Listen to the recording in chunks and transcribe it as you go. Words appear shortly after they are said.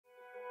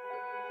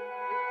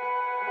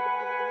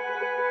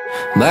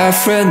My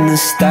friend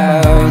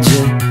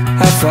nostalgia,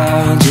 I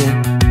found you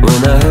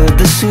when I heard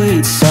the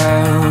sweet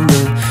sound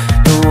of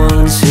the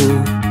ones who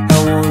I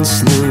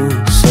once knew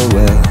so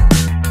well.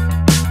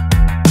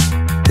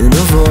 In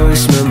a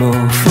voice memo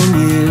from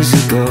years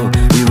ago,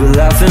 we were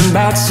laughing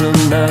about some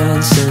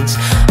nonsense.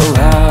 Oh,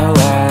 how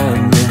I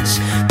miss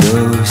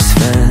those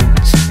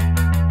friends.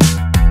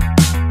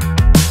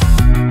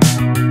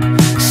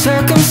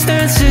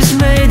 Circumstances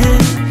made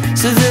it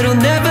so that I'll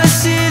never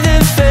see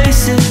their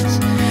faces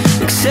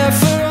except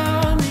for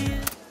all me.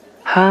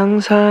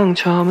 항상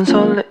처음은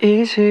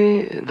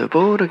설레이지. 널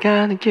보러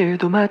가는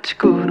길도 마치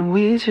구름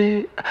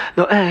위지.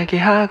 너에게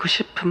하고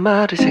싶은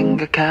말을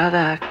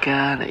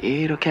생각하다가 나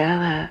이렇게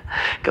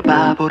내가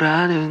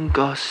바보라는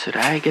것을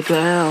알게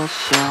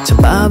되었어. 참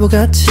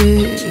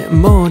바보같이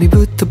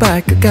머리부터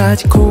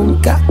발끝까지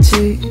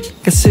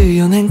콩깍지가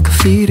쓰여낸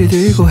커피를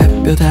들고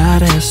햇볕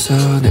아래서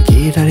널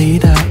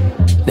기다리다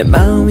내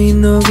마음이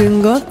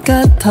녹은 것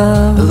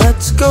같아.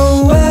 Let's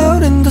go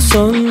out in the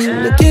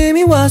sun.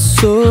 느낌이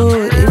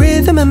왔어. 이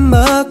리듬에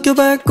맡겨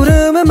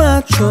발걸음에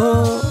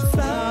맞춰.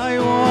 I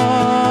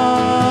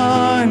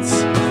want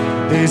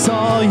is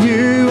all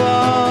you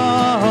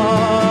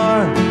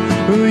are.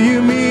 Will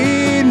you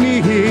meet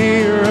me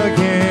here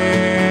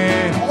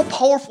again? All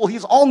powerful,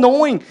 he's all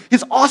knowing,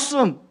 he's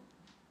awesome.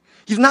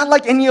 He's not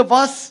like any of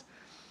us,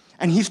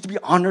 and he's to be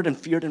honored and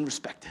feared and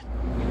respected.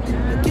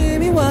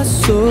 느낌이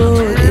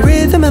왔어. 이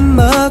리듬에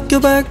맡겨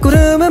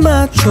발걸음에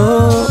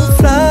맞춰.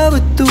 Fly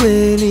with the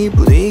wind. 이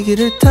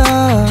분위기를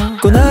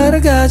타고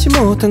날아가지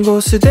못한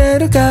곳에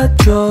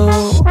데려가줘.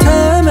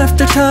 Time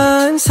after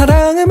time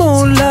사랑을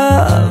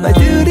몰라.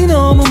 말들이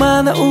너무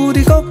많아.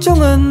 우리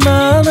걱정은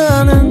마.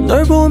 나는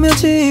널 보며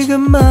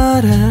지금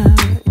말해.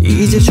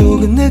 이제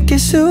조금 느낄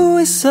수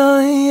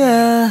있어.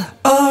 Yeah.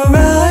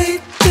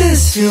 Alright,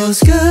 this feels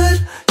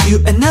good. You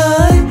and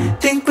I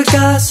think we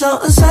got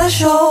something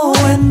special,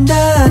 and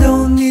I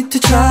don't need to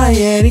try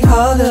any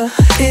harder.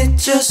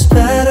 It's just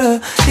better,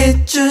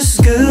 it's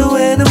just good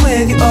when I'm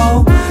with you.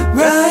 Oh,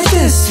 right,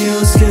 this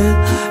feels good.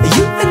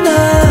 You and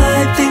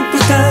I think we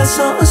got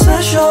something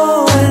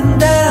special,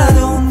 and I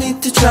don't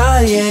need to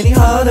try any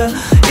harder.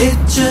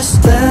 It's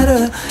just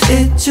better,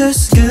 it's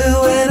just good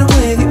when I'm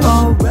with you.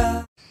 Oh,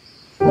 right.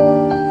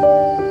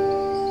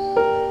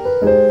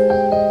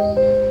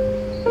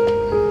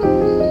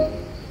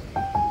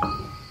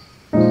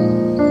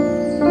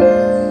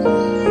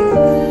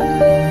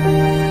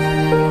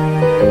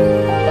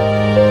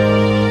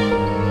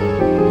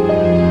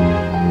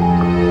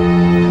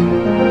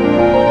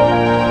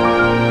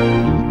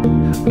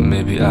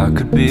 Maybe I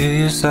could be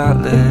your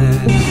salad.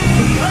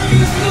 Maybe I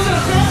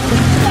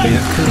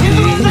could be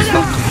your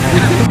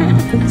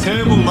fucking.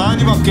 새해 복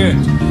많이 받게.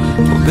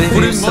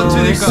 우린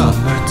멋지니까.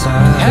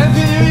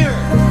 Happy New Year.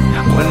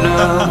 When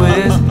I'm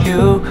with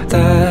you,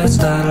 that's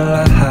not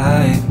a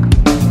lie.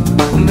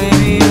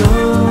 Maybe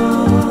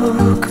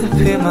you could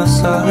be my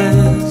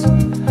solace.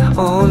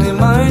 Only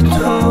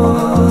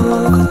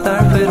말투가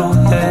날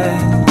위로해.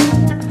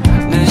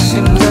 내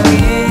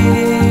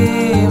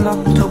심장이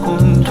막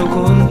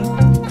두근두근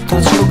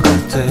터질 것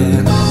같아.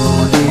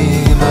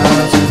 눈이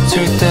마주칠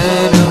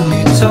때면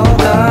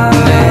미쳐가.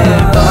 매일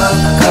밤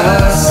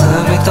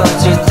가슴이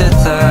터질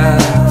때다.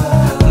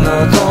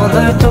 너도 날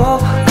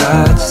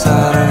똑같이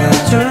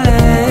사랑해줄래.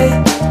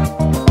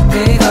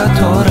 네가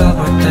돌아볼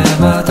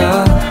때마다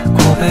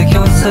고백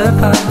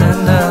연습하는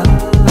나.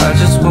 I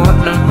just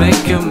wanna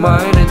make you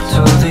mine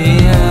until the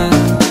end.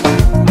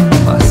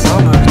 My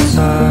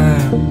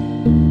summertime.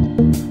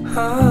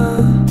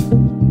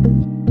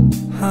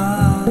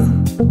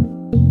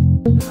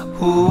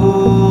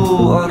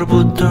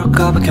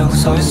 얼어붙을까봐 계속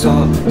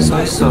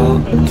서있어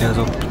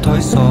계속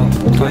붙어있어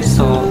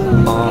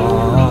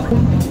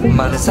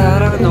많은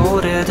사랑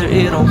노래들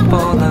이런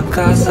뻔한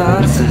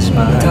가사를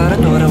쓰지만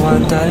다른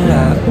노래와는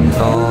달라.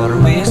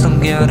 너를 위해 쓴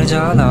게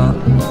아니잖아.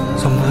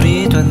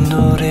 선물이 된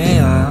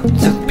노래야.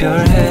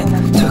 특별해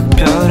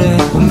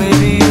Well,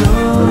 maybe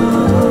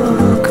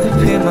you could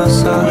be my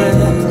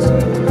solace.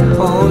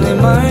 Only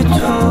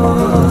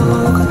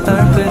말투가 날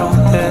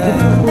위로해.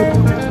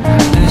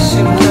 내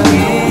심장이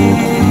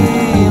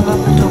막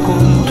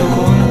두근두근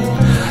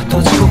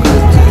터질 것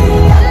같아.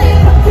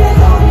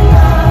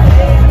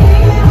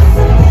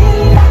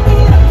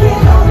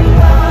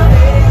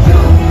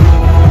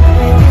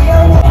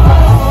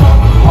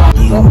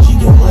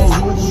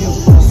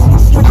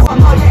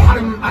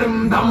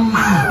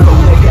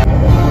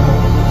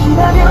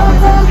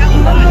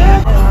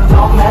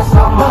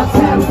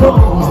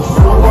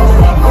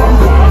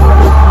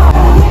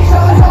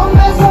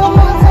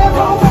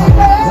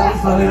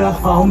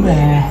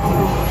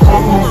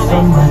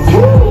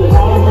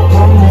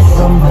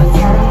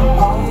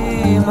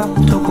 막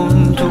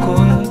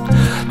두근두근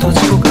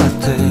터질 것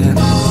같아.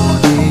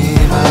 눈이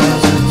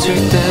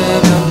마주칠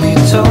때면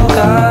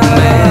미쳐가.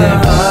 매일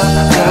밤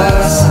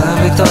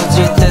가슴이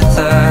터질 때다.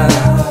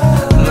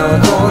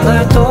 너도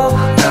날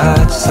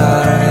똑같이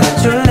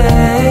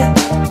사랑해줄래.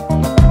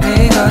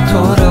 네가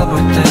돌아볼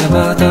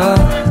때마다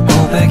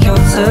고백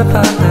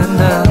연습하는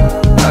나.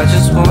 I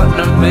just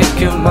wanna make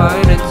your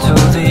mind until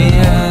the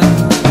end.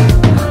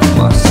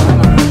 My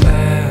summer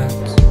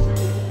ends.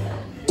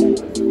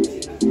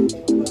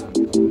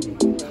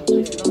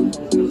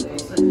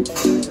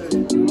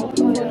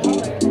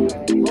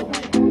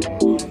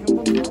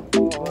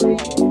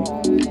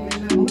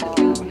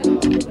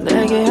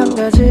 내게 한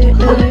가지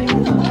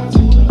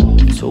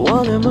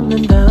소원을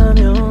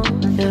묻는다면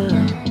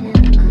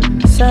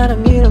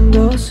사랑이란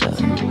것을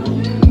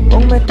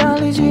목매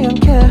딸리지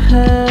않게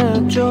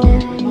해줘.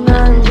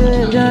 난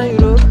그냥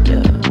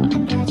자유롭게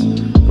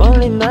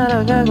멀리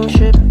날아가고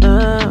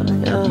싶다.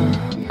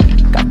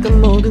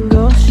 가끔 모든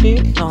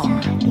것이 너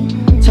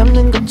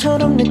잡는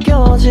것처럼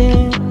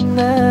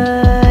느껴지네.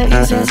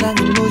 이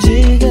세상은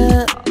무지개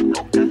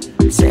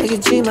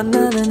세겠지만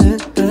나는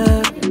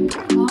흑백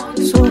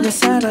속에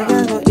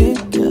살아가고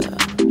있게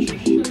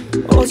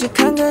오직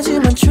한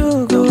가지만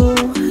추구해.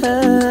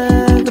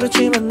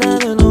 그렇지만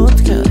나는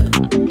어떡해.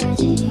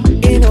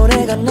 이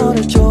노래가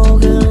너를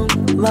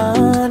조금만이라도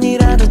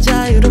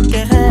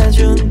자유롭게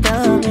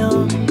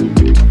해준다면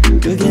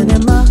그게 내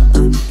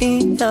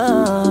마음이야.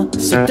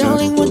 So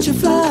darling won't you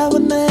fly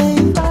with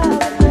me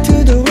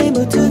to the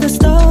rainbow, to the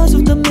stars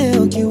of the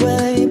Milky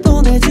Way.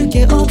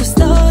 보내줄게 all the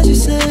stars you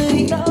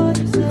say.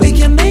 We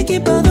can make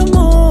it by the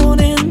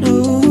morning.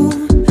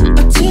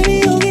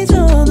 아침이 오기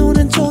전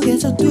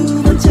오른쪽에서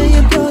두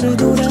번째의 별을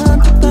돌아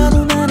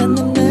똑바로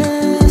날았는데.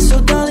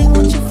 So darling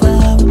won't you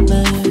fly with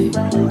me.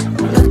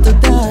 Let the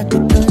dark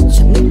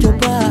touch.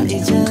 느껴봐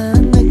이제,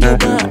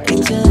 느껴봐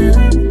이제.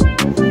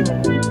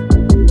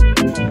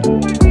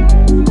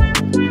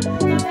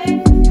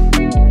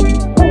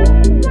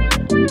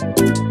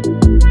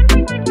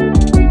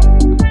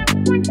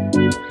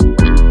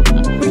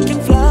 We can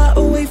fly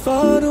away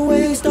far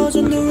away, stars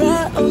on the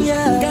right, oh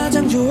yeah.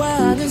 가장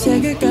좋아하는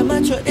색을까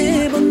맞춰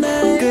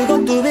입었네.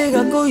 그것도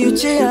비같고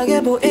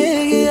유치하게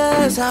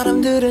보이기에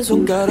사람들은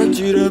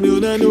손가락질하며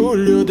난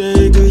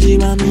올려대.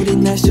 그지만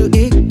우린 날 수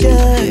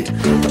있게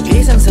더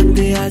이상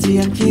상대하지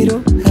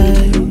않기로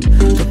해.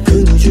 더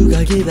큰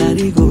우주가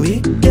기다리고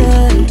있게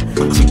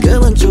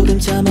지금은 조금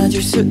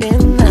참아줄 수 있네.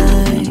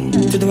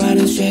 To the right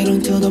and straight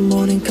until the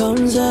morning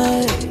comes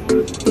out.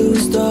 Blue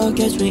star,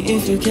 catch me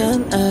if you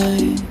can,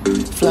 ay.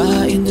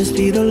 Fly in the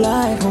speed of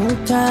light, hold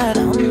tight.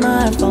 I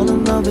might fall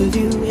in love with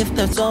you if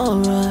that's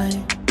alright.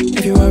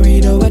 If you're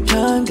worried or what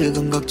time,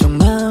 그건 걱정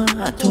마.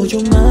 I told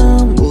you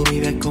mom,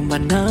 우리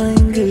달콤한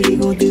night.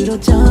 그리고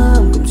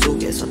들어잠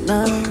꿈속에서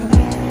난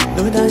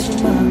널 다시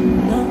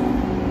만나.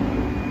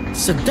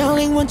 So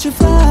darling won't you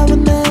fly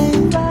with me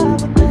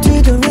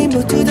to the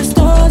rainbow, to the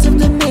stars of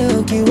the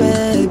Milky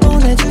Way.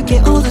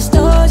 보내줄게 all the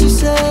stars you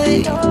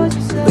say.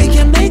 We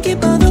can make it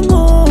by the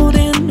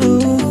morning.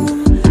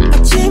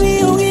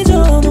 아침이 오기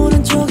전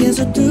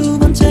오른쪽에서 두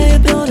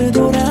번째의 별을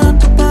돌아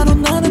똑바로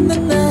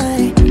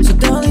날았네. So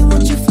darling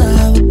won't you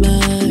fly with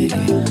me.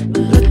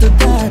 Let the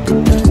dark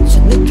touch.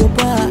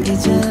 느껴봐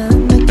이제,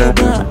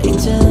 느껴봐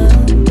이제.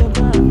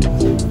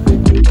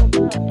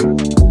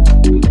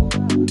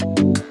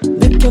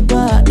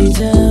 느껴봐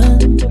이제.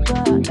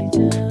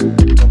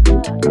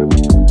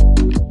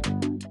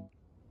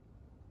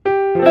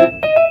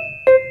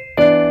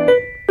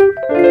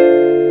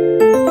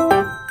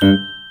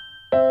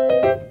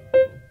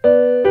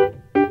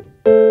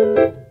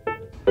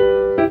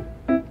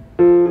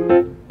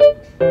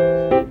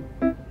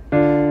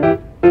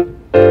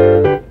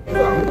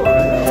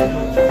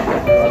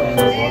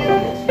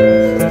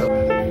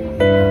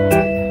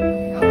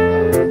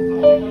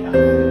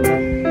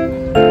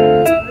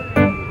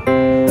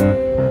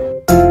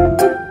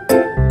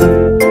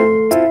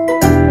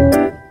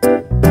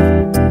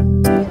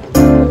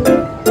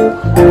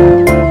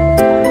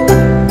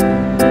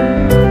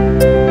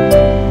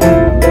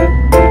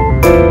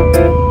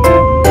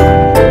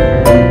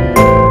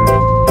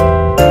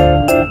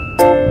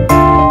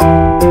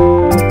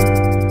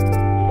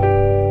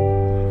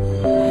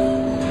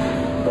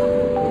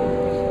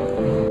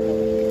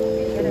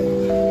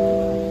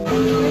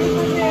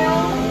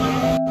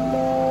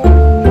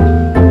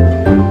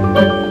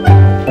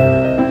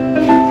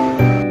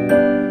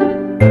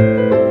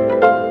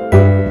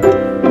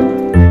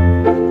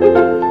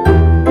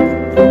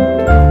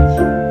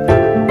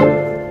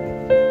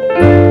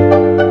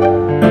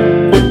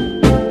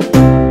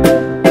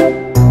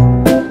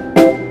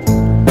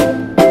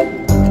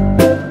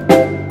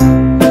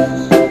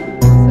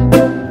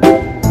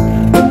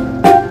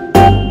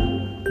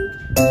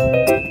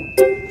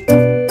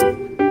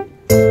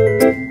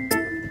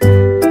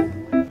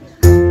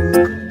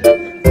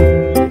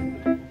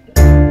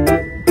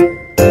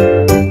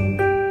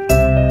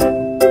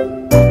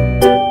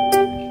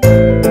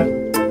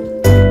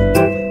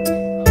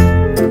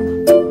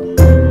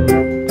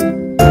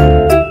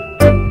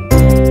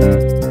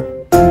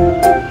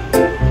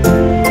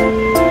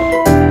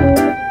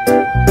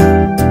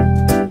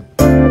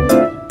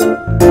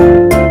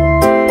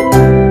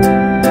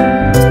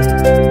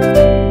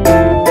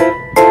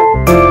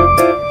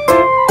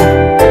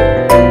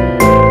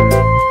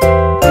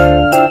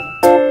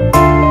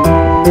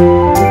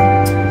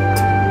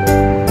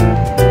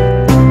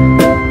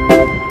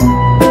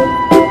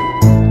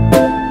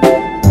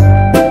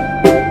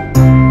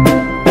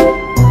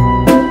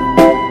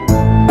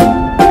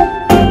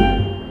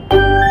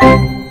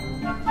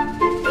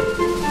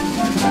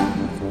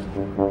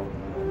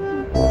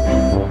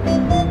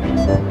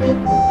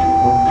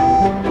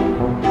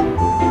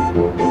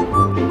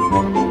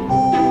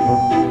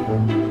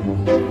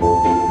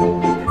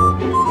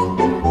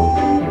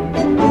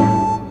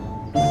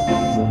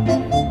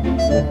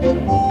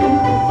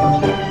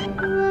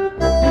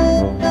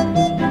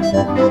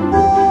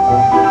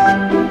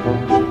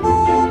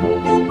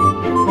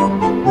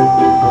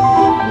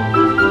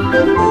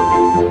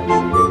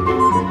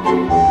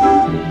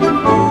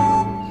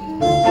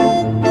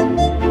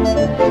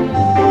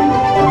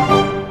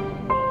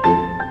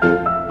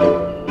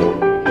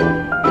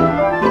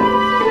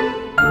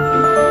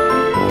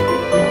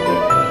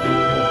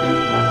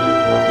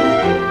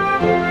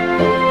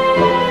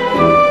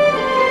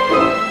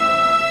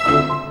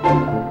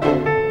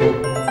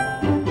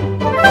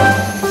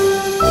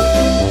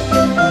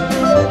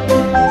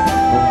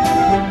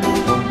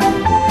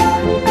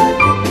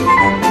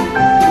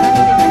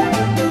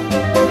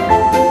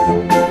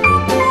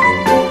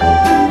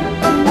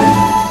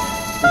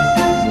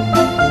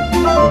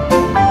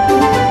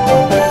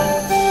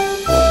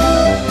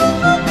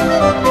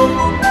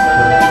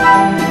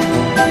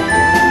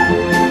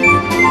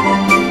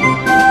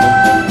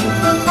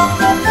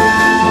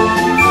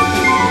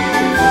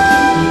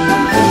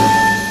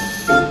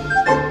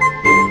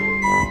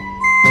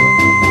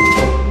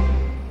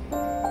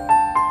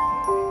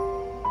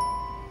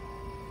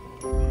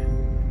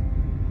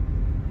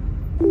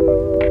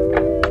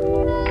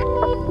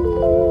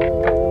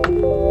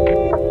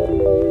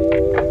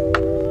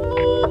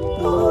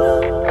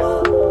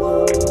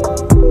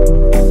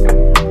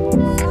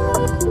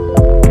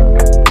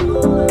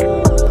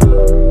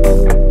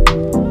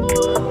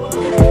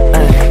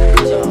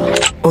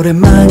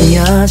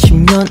 아니야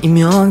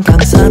 10년이면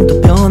강산 또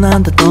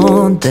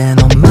변한다던데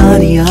넌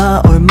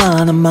말이야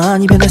얼마나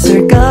많이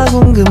변했을까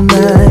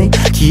궁금해.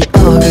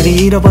 기억을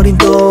잃어버린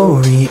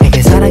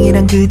또리에게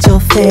사랑이란 그저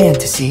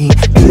fantasy.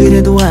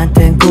 그래도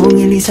한땐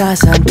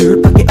 01243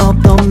 둘밖에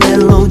없던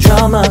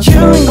멜로드라마.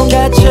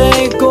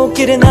 주인공같이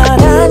꽃길을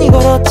나란히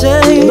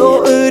걸었지.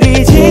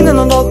 노을이 지는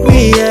언덕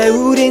위에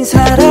우린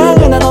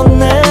사랑을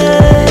나눴네.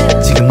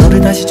 지금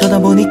너를 다시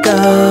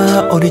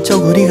쳐다보니까 어릴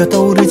적 우리가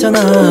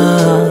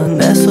떠오르잖아.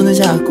 내 손을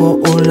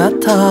잡고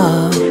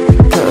올라타.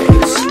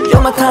 You're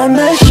my time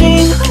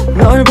machine.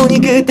 널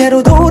보니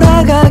그대로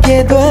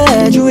돌아가게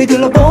돼. 주위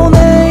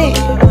둘러보네.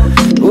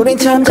 우린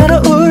참 잘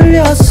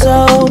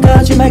어울렸어.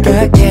 거짓말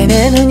같게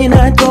내 눈이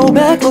날 go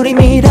back. 우리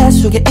미래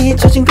속에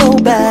잊혀진 go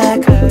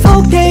back.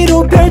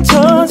 4K로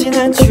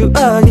펼쳐지는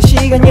추억의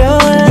시간 여행.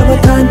 You're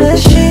my time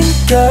machine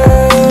girl.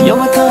 You're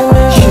my time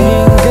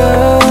machine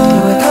girl.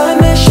 You're my time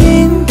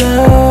machine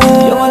girl.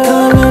 You're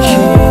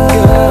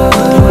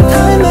my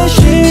time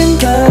machine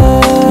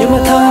girl. You're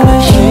my time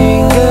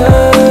machine girl.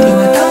 You're my time machine girl. You're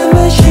my time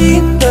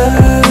machine girl.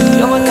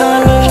 You're my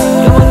time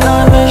machine. You're my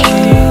time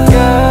machine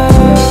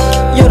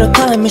girl. You're a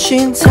time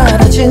machine.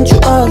 사라진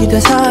추억이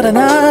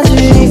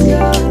되살아나지.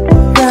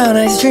 Brown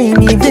eyes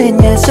dreamy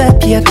vignette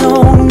sepia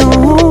tone.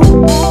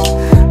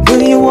 Do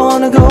you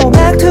wanna go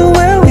back to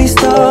where we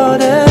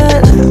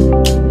started?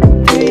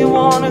 Do you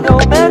wanna go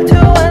back to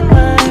when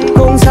we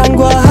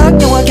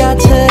공상과학 영화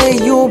같아.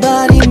 Your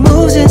body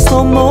moves in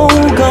slow-mo.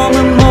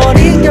 검은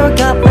머리 girl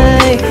got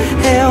me.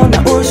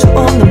 헤어나올 수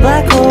없는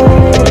black hole.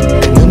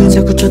 눈을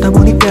자꾸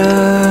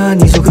쳐다보니까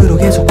네 속으로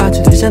계속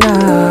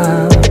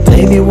빠져들잖아.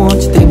 Baby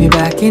won't you take me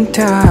back in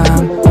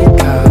time.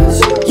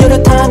 Because you're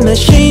a time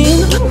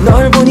machine.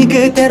 널 보니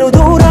그대로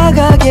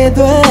돌아가게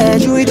돼.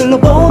 주위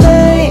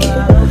둘러보네.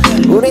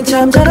 우린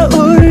참 잘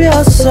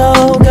어울렸어.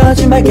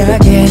 거짓말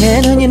가게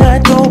내 눈이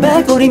날 go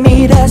back. 우리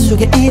미래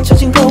속에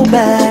잊혀진 go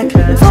back.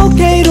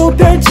 4K로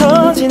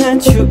펼쳐지는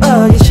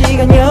추억의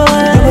시간 여행.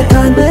 You're my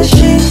time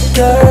machine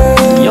girl.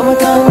 You're my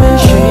time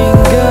machine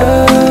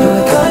girl. You're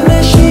my time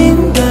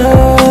machine girl.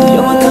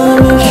 You're my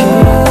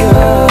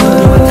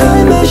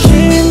time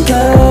machine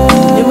girl.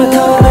 You're my time machine girl. You're my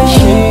time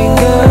machine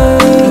girl.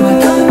 You're my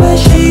time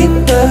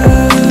machine girl.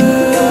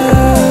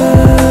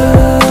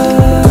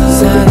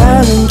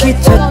 사랑은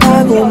기차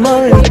타고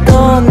멀리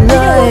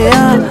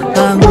떠나야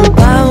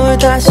방울방울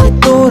다시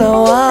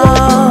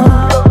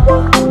돌아와.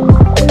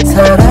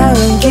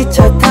 사랑은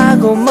기차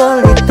타고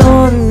멀리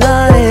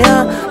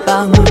떠나야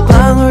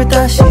방울방울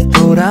다시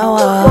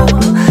돌아와.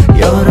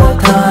 You're a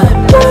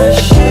time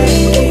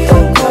machine.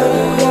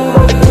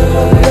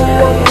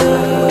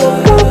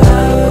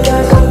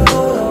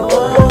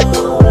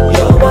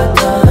 You're my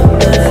time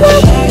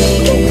machine.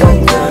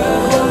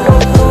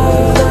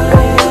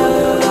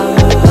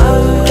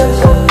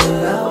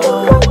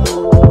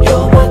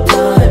 You're my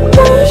time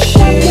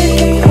machine.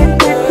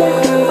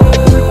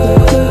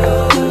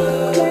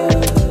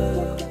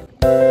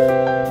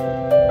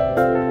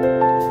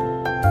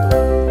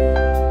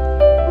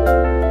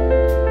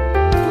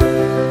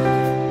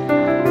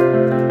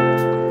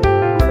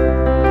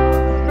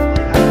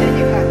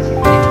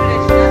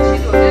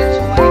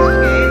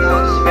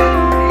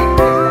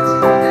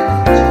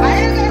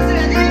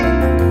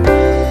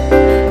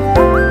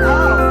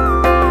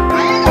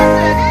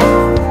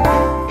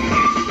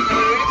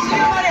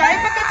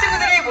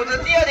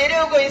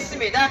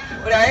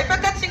 우리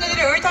알파카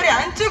친구들이 울타리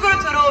안쪽으로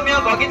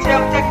들어오면 먹이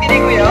체험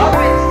부탁드리고요.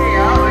 해주세요.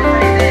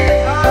 울타리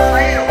내에서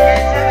사이롭게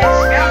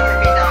체험해주시면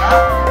됩니다.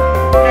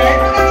 우리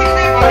알파카 친구들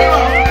머리와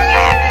엉덩이를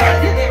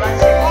내내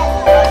마시고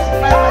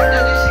정말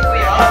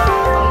만져주시고요.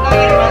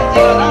 엉덩이를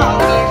만지거나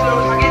엉덩이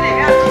쪽으로 가게 되면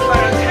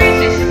정말로 차일 수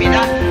있습니다.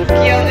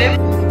 귀여운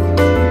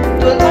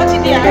Don't touch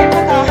the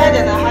alpaca head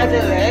and hard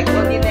leg.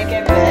 Only neck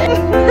and back.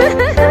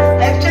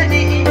 After the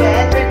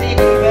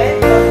event,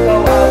 don't go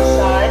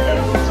outside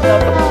and move to the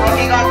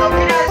거기가 더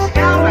필요하시면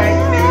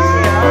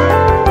말씀해주세요.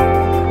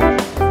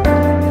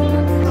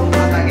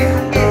 손바닥에 한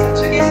개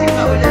저쪽에 신발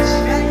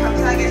올려주시면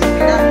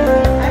감사하겠습니다.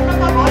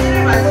 알파카 머리를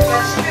만지면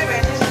심을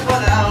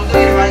뱉으시거나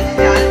엉덩이를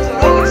만지지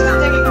않도록 우리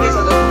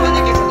선생님께서도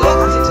부모님께서도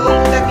같이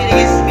도움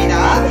부탁드리겠습니다.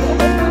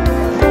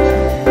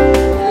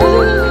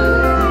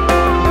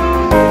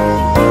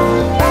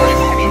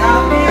 세미나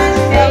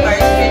필요하시면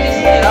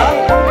말씀해주세요.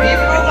 We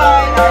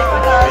provide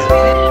alpacas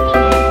with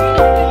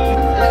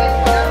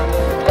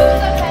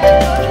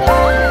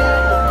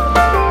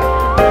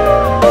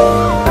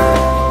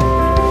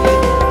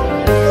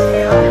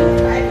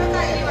알파카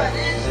 1번은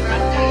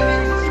주간장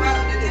이벤트지만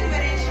오늘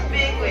특별히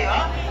준비했고요.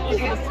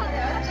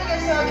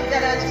 안쪽에서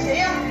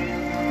기다려주세요.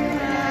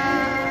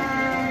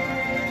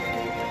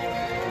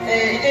 네,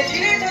 이제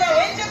뒤를 돌아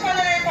왼쪽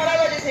하늘을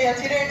바라봐주세요.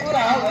 뒤를 돌아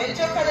왼쪽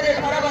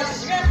하늘을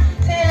바라봐주시면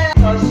새해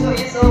The show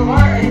is over.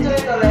 Enjoy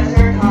the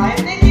leisure time.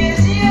 Thank you.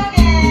 See you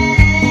again.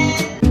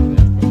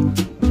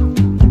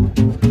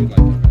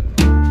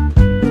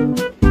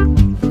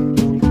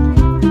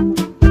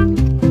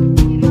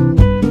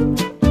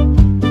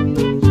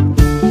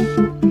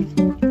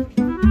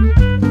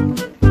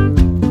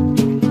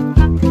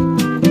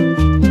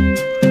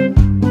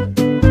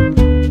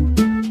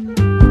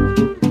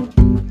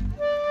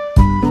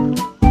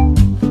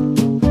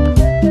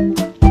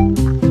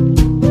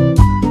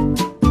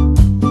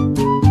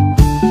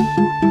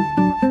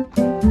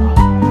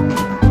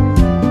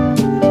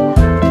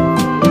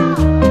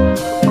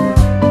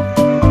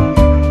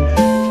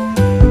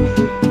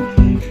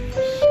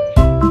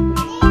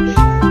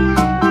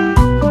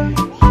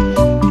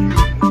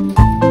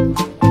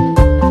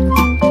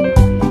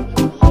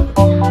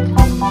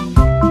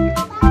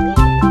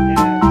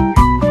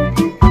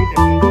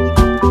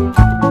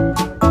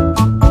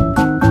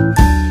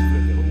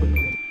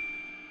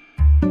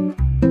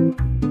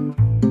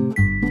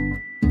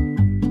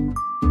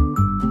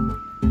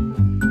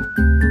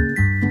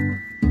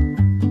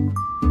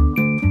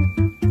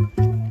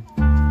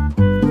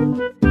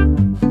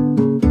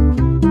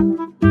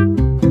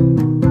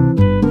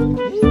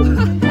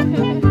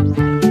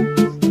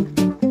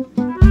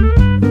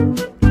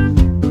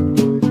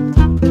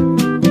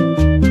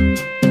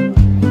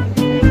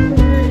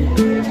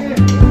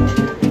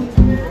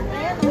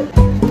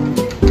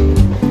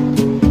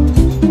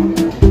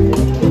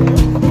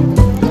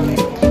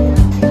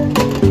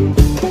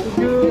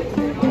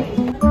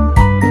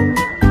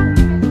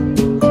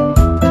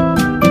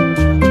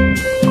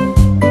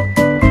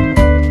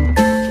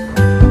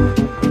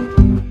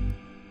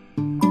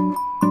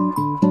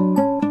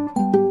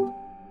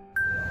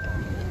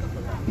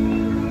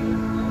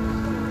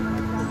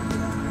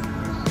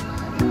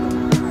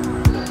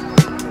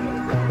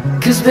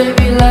 'Cause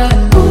baby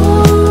like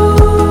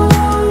ooh,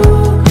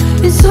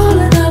 it's all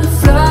another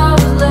flower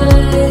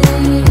lay.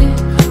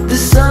 The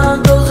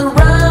sun goes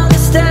around the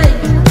state.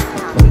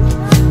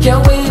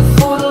 Can't wait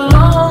for the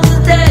long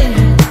day.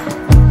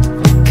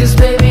 'Cause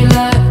baby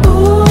like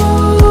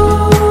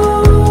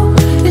ooh,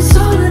 it's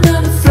all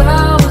another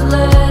flower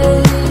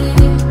lay.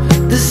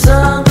 The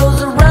sun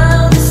goes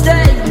around the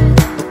state.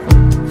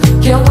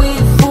 Can't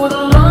wait for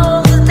the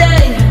long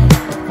day.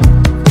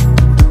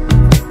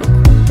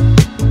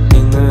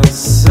 In the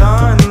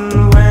sun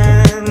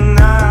when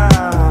I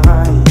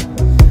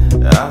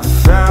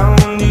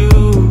found you,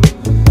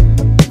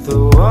 the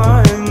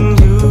one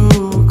you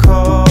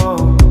call.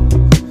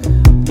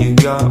 You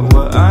got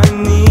what I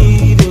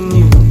need and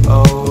you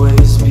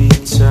always be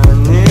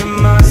turning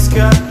my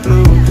sky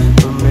blue.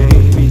 But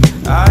maybe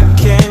I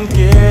can't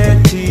get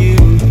to you.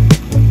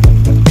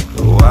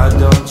 Why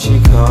don't you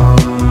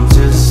come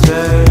to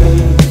stay?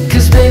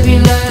 'Cause baby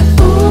like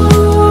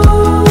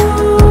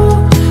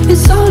ooh,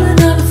 it's all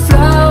another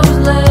flower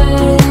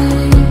lay.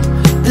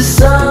 The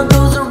sun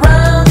goes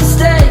around the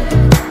state.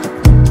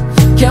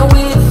 Can't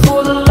wait for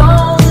the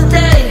long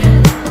day.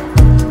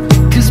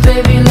 'Cause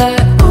baby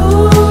like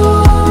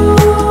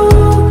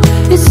ooh,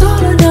 it's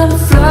all another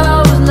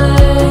flower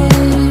lay.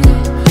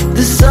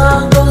 The sun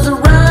goes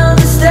around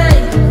the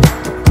state.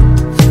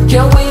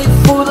 Can't wait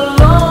for the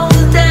long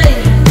day.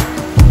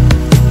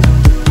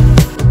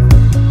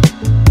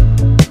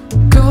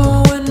 Go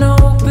and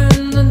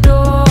open the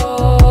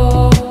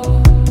door.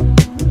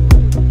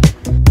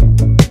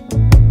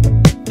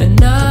 And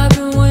I've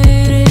been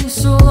waiting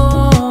so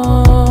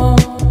long.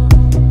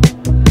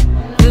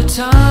 The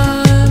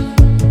time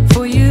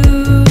for you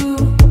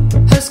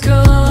has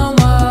come.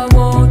 I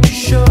want to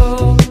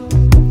show.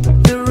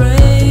 The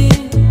rain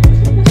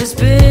has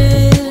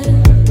been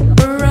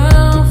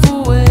around for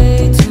way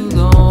too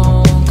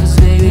long. 'Cause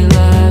baby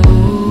like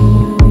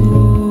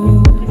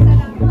ooh,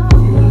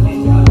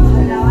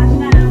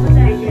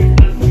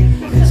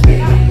 'cause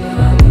baby like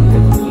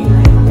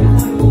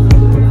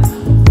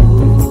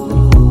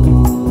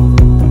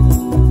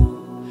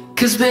ooh,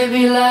 'cause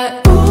baby like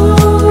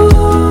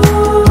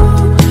ooh,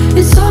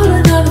 it's all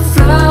another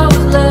flower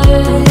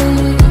lay.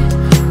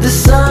 The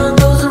sun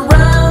goes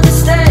around the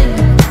state.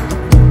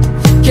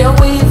 Can't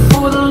wait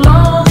for the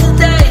long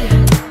day.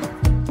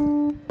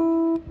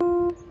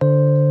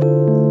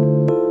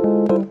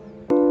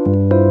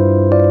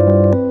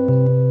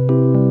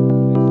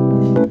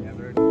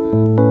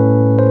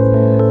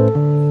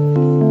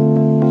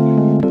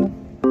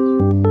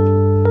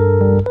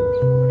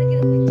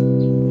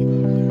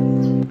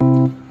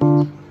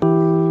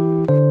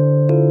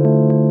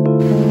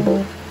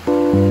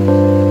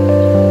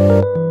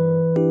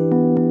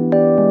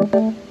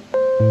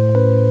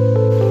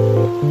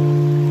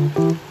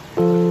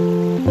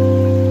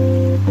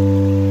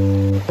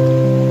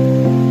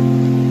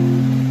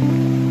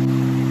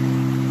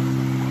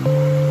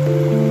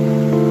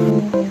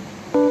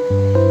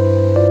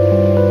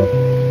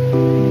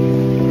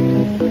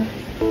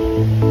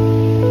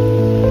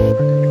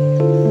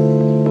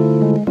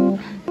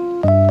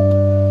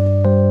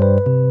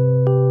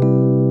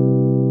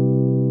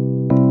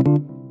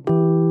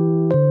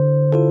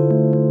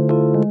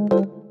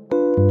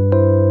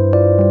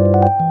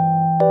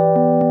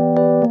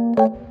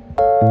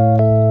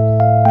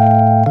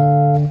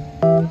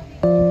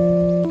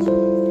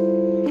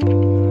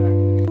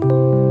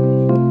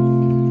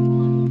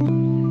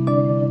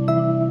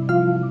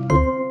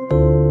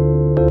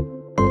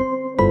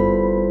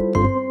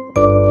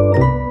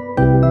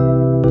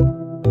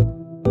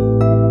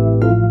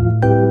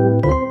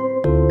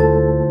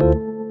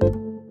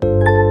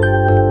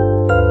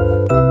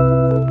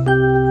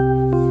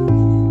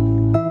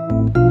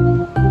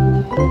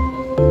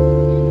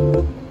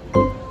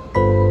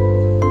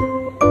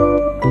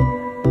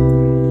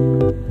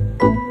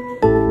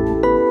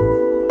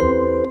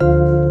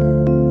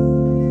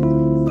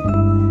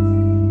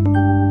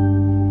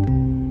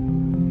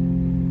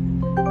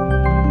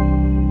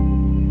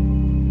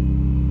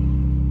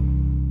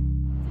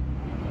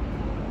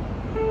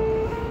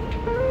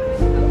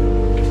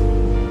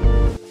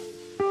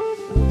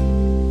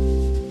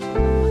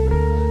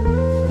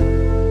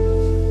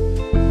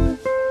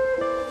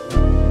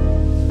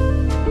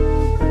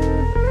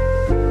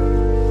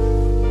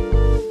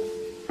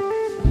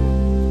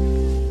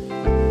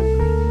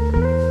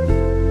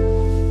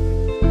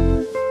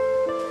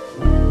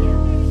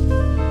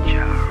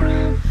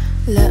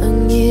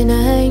 Lặng nhìn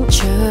anh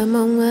chờ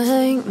mong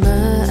anh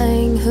mà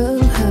anh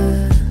hững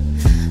hờ.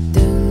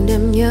 Từng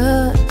đêm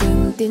nhớ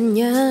từng tin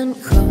nhắn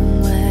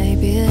không ai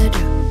biết được.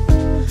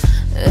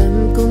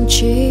 Em cũng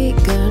chỉ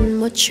cần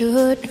một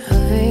chút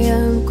hơi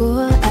ấm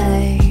của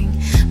anh.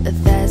 But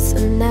that's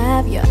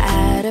enough, your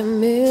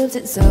item moves,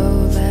 it's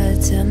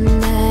over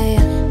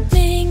tonight.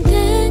 Mình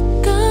đã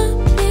có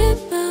biết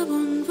bao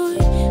buồn vui,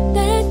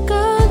 đã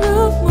có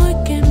lúc môi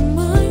kèm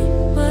môi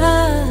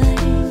qua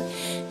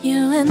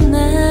you and I.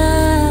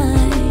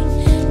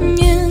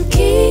 Nhưng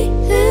ký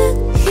ức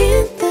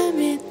khiến ta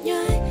mệt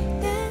nhoài.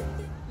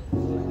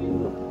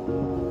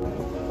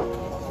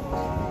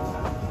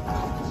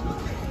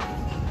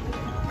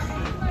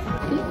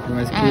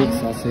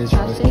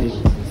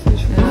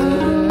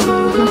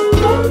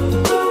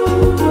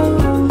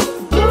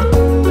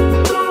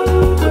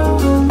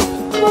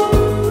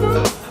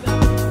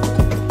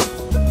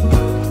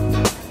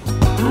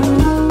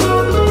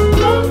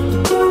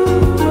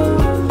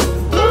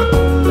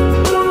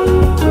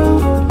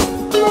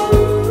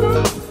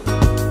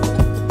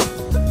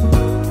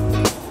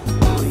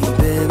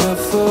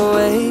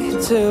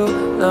 too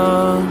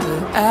long,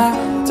 but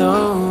I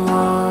don't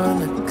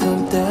wanna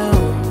come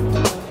down.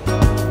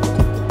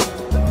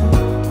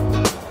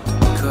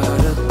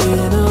 Caught up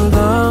in a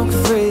long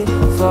free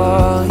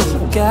fall, you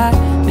got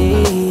me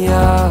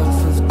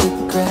off of the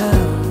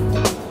ground.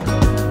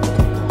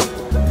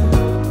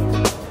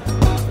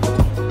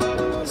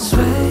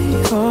 Sway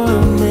for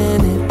a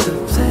minute, the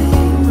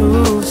plane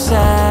moves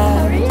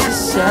side to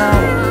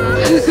side.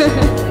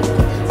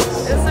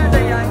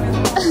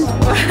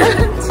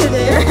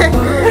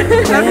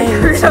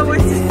 Baby, I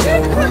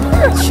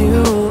want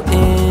you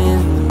in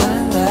my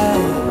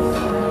life.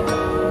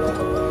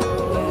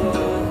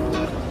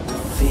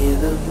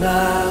 Feel a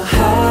mile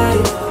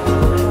high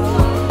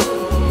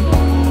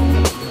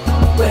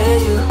when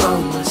you're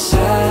on my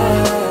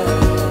side.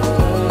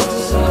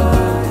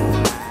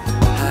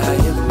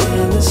 High up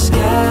in the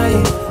sky,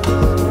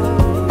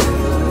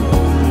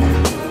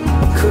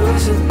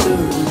 cruising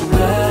through the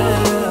night.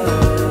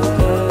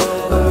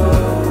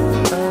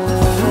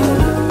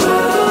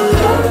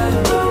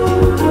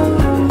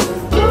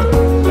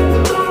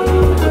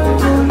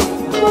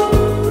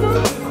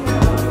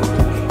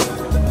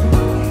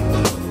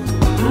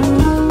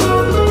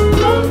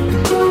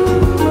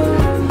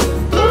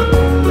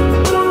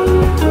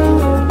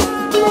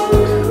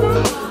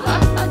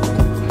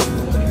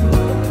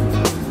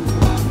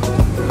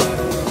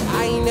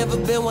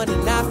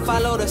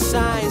 Follow the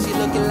signs, you're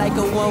looking like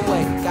a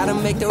one-way. Gotta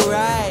make the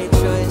right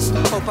choice.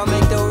 Hope I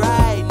make the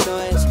right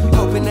noise.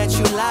 Hoping that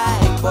you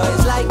like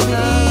boys like me.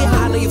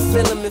 I know you're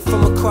feeling me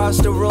from across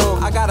the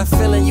room. I got a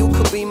feeling you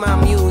could be my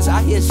muse.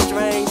 I hear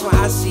strange when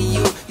I see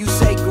you. You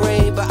say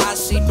green, but I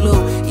see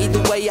blue.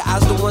 Either way, your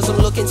eyes the ones I'm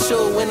looking to.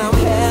 When I'm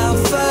hell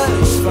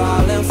first,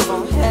 falling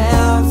from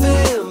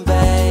heaven,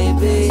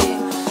 baby.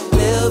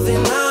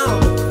 Living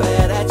on the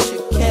prayer that you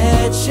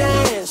catch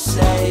and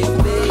save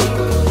me.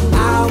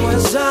 I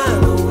was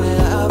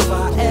unaware of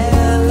our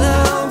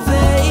elevation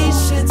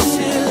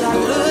till I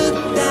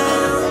looked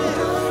down.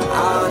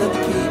 All the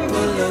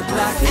people look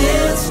like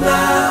it's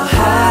now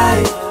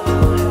high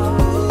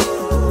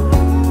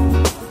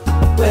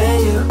when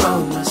you're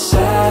on my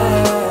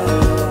side.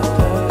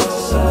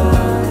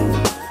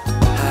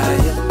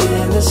 High up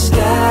in the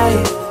sky,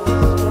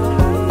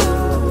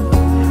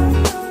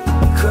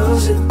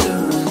 cruising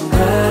through the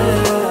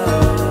night.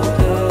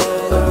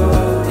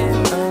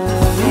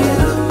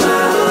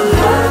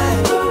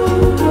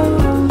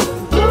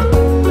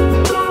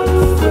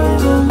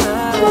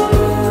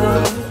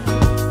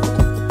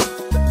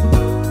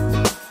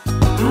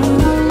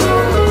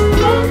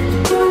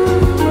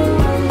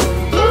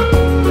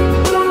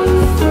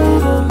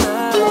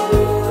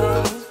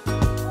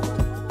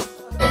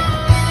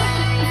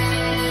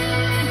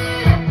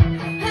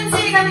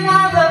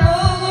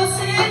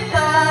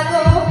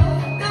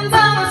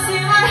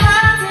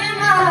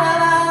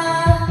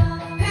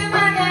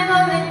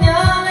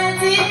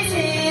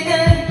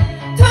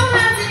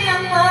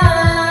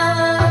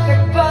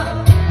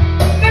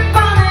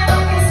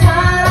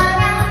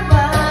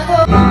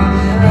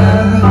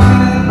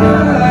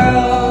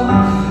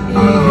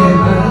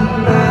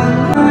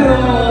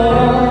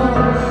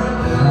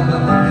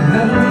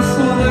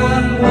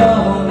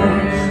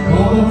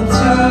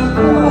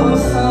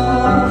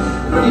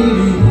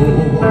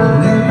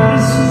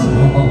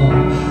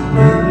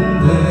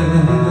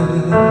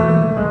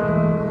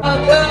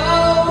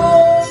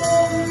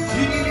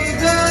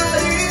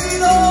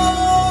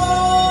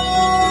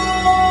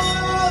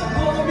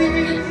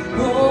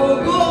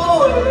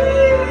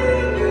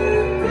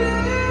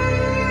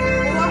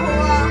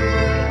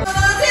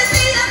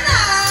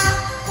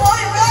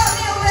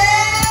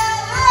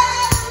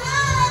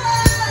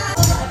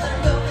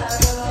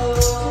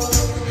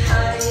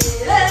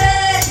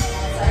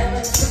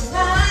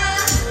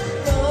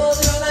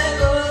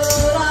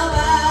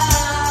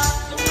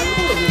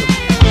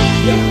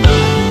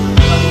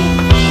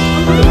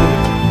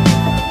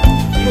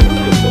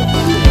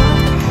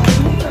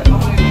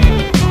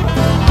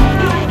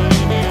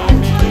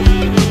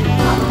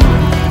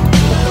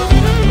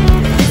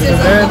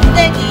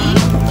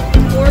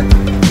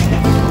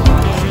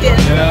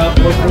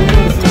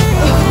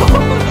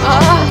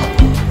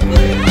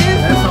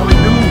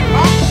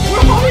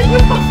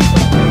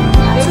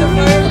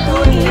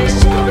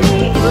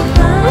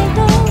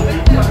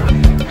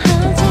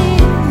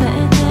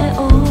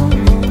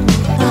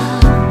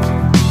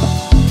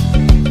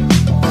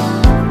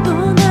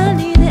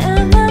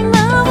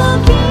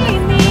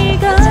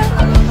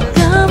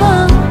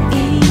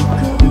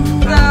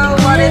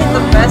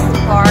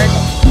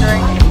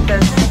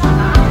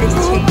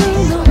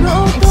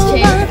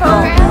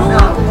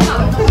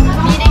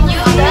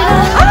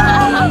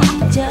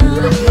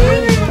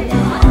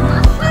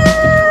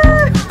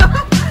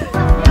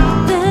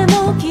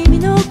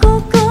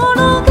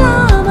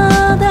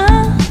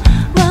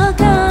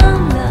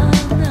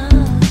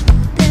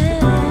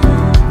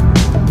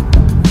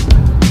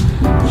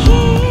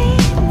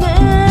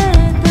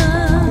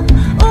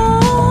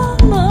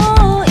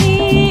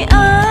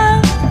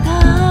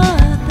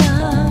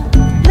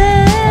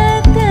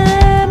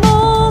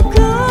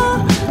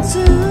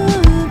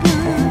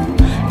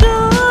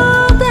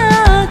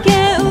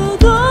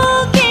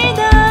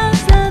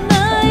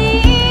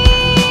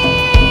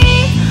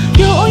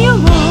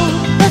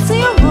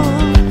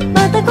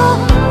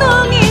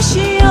 のにし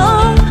よ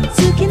う。好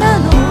きな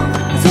の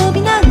遊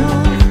びなの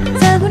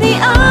探り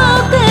合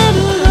ってる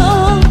の。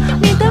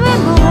見た目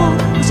も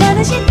おしゃ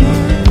れして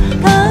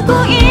かっこ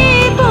い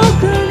い僕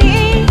に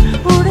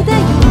惚れてよ。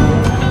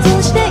そ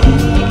して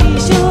一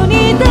緒に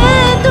デー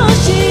ト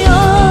しよ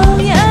う、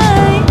yeah、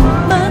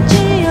待ち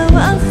合わ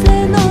せ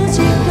の時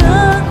間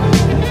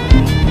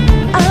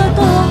あと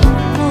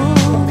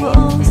も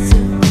う少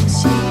し。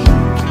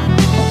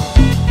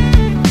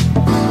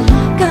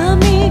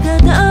髪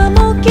型も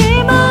決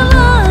まら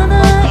な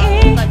い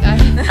あん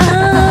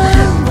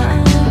ま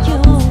よっちゃ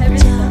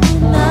う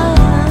な。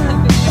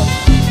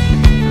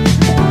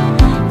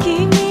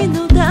君の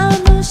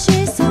楽し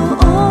そう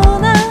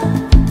な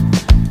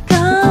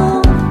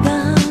顔が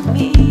見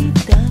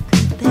たく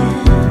て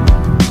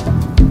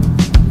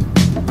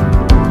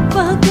ワ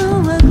ク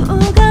ワク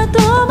が止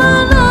ま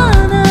ら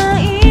な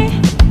い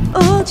落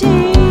ち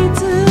着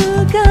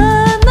か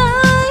な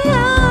いや。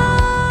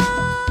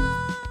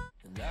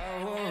And I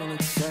wanna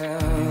tell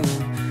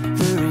them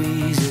the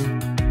reason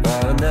why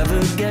I'll never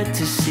get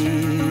to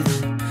see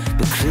them,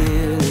 but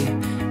clearly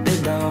they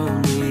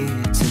don't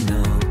need to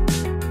know.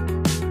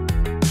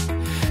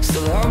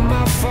 Still on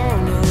my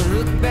phone, I'll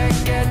look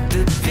back at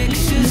the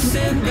pictures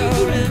and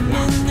I'll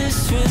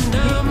reminisce